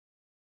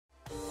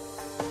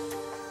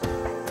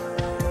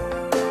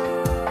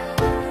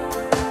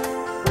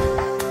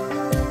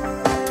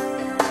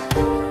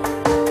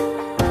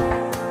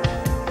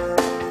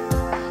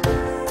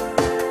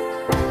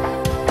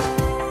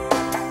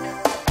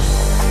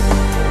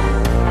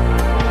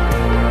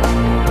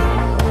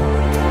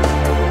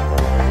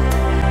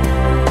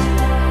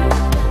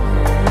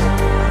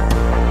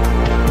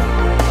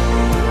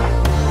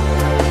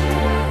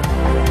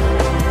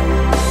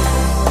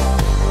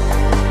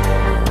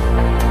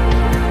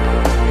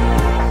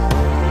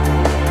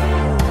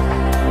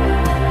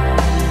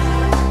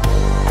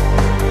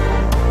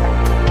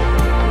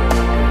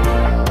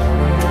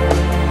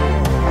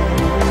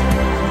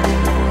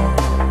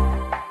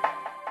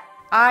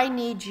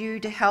need you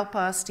to help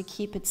us to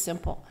keep it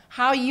simple.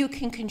 How you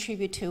can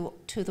contribute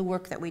to the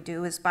work that we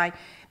do is by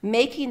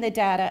making the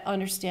data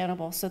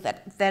understandable so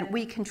that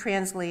we can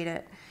translate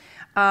it.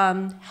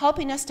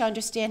 Helping us to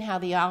understand how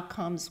the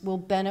outcomes will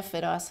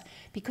benefit us,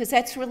 because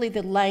that's really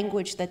the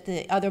language that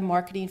the other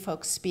marketing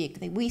folks speak.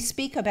 We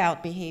speak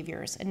about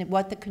behaviors and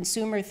what the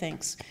consumer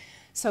thinks.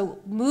 So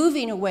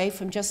moving away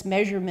from just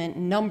measurement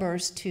and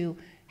numbers to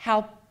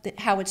how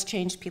it's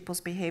changed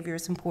people's behavior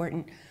is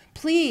important.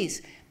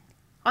 Please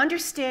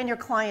understand your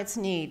client's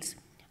needs.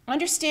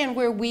 Understand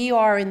where we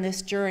are in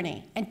this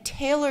journey and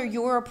tailor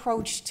your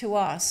approach to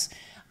us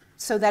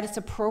so that it's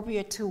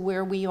appropriate to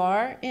where we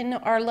are in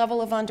our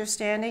level of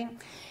understanding.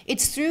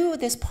 It's through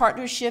this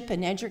partnership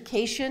and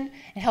education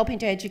and helping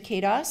to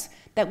educate us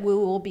that we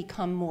will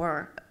become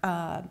more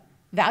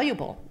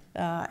valuable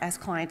as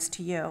clients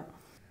to you.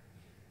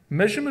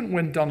 Measurement,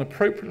 when done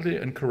appropriately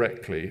and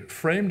correctly,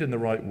 framed in the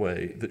right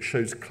way, that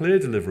shows clear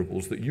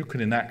deliverables that you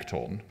can enact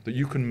on, that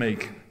you can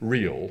make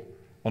real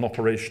and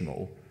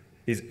operational,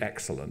 is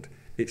excellent.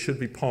 It should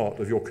be part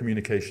of your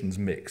communications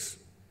mix.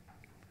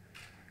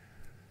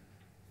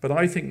 But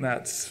I think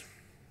that's,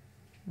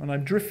 and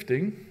I'm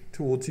drifting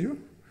towards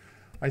you,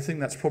 I think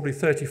that's probably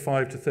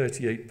 35 to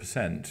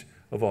 38%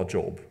 of our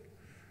job.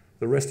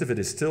 The rest of it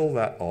is still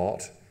that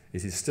art,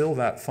 it is still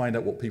that find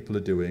out what people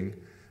are doing,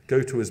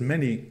 go to as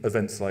many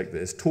events like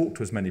this, talk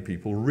to as many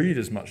people, read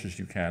as much as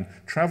you can,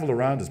 travel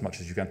around as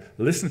much as you can,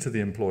 listen to the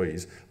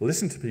employees,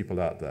 listen to people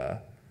out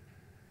there,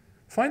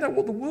 find out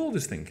what the world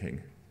is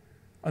thinking,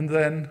 and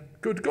then,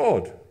 good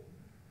God,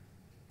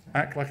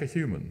 act like a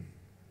human.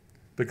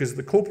 Because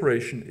the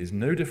corporation is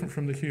no different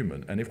from the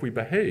human, and if we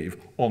behave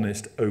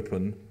honest,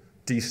 open,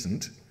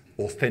 decent,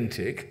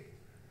 authentic,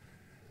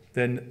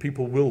 then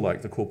people will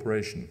like the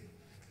corporation.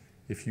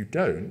 If you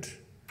don't,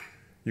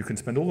 you can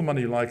spend all the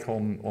money you like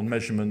on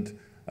measurement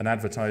and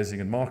advertising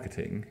and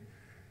marketing.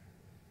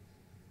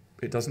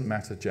 It doesn't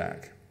matter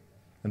jack.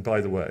 And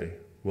by the way,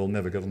 we'll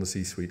never get on the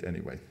C-suite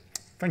anyway.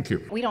 Thank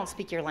you. We don't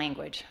speak your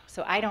language.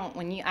 So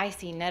I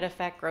see net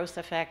effect, gross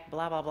effect,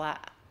 blah, blah, blah.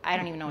 I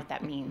don't even know what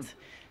that means.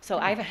 So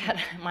I've had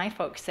my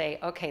folks say,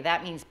 okay,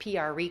 that means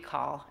PR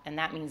recall, and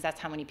that means that's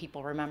how many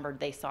people remembered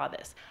they saw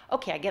this.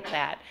 Okay, I get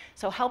that.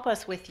 So help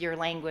us with your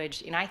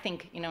language. And I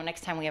think,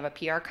 next time we have a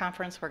PR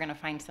conference, we're going to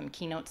find some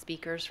keynote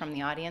speakers from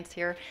the audience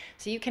here.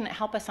 So you can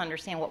help us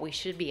understand what we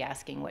should be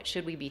asking, what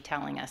should we be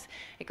telling us.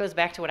 It goes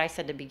back to what I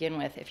said to begin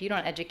with. If you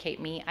don't educate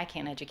me, I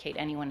can't educate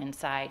anyone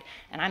inside.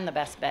 And I'm the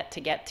best bet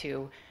to get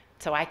to,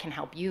 so I can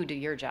help you do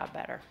your job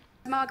better.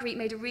 Marguerite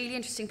made a really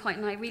interesting point,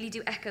 and I really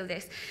do echo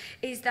this,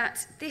 is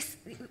that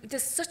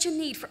there's such a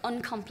need for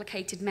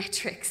uncomplicated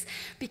metrics,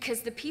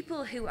 because the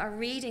people who are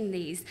reading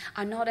these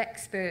are not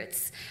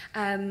experts.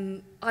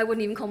 I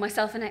wouldn't even call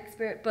myself an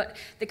expert, but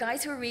the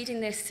guys who are reading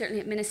this,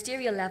 certainly at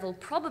ministerial level,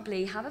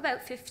 probably have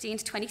about 15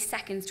 to 20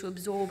 seconds to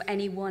absorb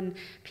any one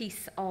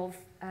piece of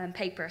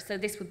paper. So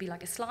this would be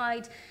like a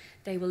slide.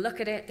 They will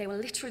look at it. They will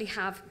literally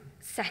have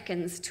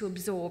seconds to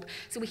absorb.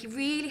 So we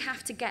really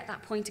have to get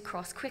that point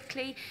across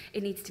quickly.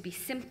 It needs to be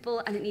simple,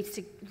 and it needs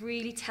to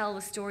really tell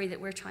the story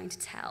that we're trying to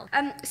tell.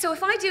 So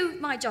if I do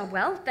my job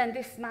well, then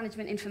this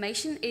management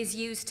information is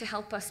used to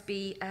help us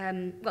be,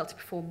 to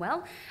perform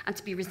well and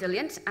to be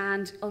resilient,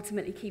 and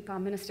ultimately keep our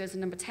ministers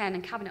and number 10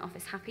 and Cabinet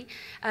Office happy,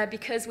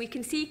 because we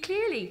can see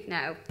clearly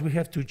now. We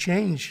have to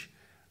change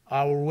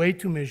our way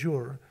to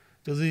measure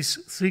to this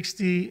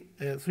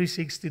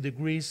 360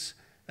 degrees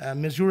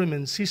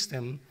measurement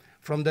system,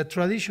 from the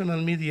traditional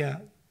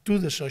media to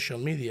the social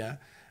media,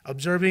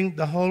 observing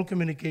the whole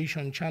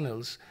communication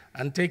channels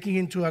and taking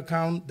into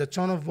account the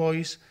tone of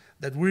voice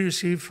that we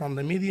receive from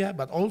the media,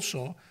 but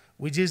also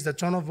which is the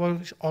tone of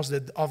voice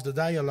of the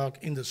dialogue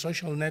in the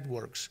social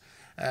networks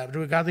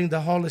regarding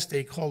the whole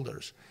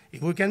stakeholders.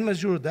 If we can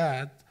measure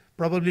that,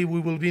 probably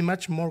we will be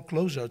much more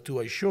closer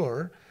to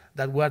assure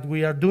that what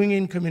we are doing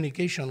in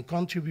communication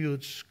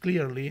contributes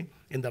clearly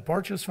in the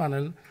purchase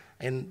funnel,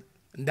 and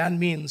that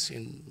means,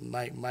 in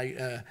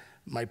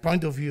my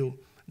point of view,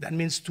 that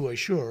means to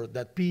assure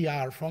that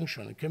PR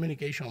function,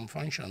 communication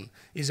function,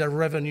 is a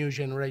revenue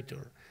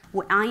generator.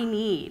 What I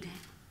need,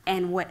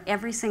 and what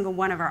every single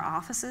one of our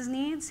offices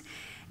needs,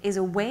 is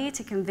a way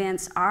to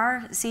convince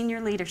our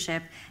senior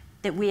leadership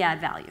that we add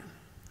value,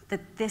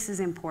 that this is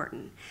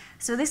important.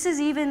 So this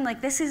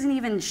isn't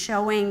even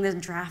showing the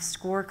draft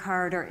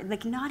scorecard, or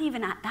not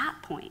even at that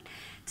point.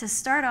 To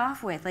start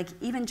off with,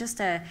 even just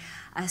a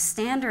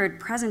standard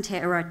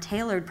presentation or a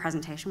tailored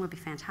presentation would be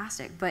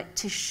fantastic, but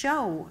to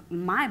show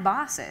my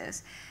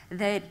bosses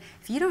that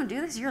if you don't do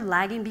this, you're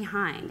lagging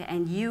behind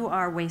and you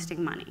are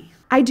wasting money.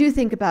 I do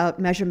think about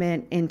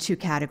measurement in two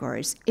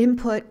categories: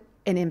 input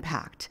and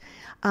impact.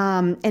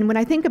 And when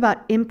I think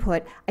about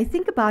input, I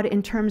think about it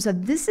in terms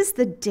of this is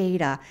the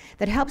data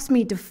that helps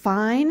me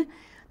define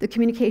the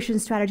communication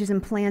strategies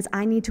and plans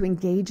I need to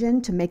engage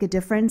in to make a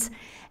difference,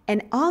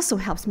 and also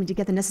helps me to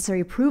get the necessary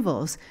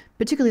approvals,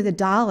 particularly the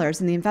dollars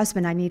and the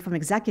investment I need from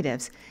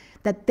executives,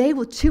 that they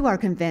will too are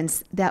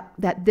convinced that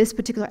this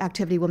particular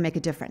activity will make a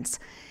difference.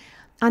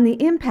 On the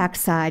impact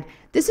side,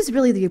 this is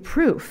really the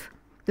proof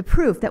the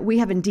proof that we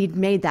have indeed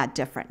made that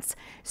difference.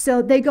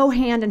 So they go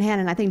hand in hand,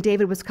 and I think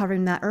David was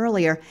covering that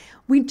earlier.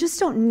 We just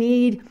don't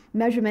need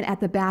measurement at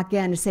the back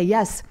end to say,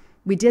 yes,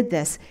 we did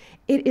this.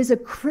 It is a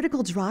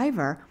critical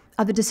driver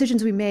of the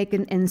decisions we make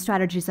and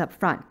strategies up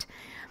front.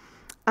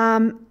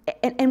 And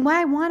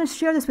why I want to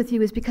share this with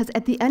you is because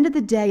at the end of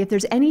the day, if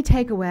there's any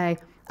takeaway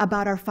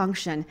about our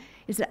function,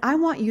 is that I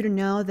want you to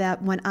know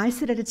that when I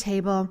sit at a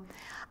table,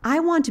 I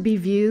want to be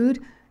viewed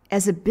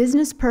as a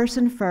business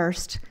person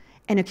first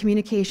and a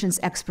communications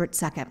expert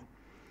second.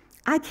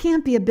 I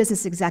can't be a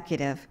business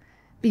executive,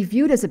 be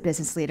viewed as a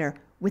business leader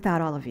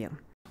without all of you.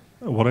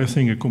 What I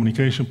think a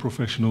communication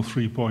professional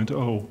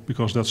 3.0,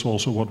 because that's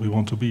also what we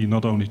want to be,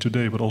 not only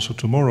today, but also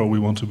tomorrow we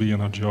want to be in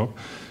our job,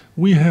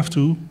 we have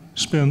to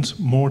spend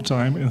more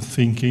time in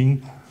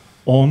thinking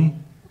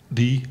on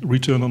the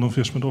return on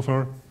investment of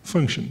our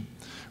function.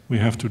 We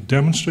have to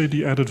demonstrate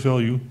the added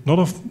value, not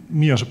of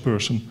me as a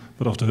person,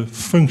 but of the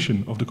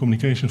function, of the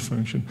communication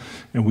function.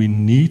 And we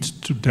need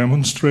to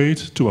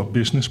demonstrate to our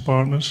business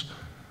partners,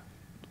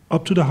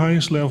 up to the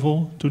highest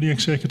level, to the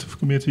executive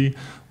committee,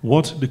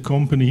 what the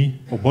company,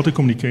 or what the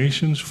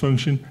communications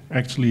function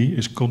actually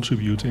is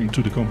contributing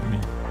to the company.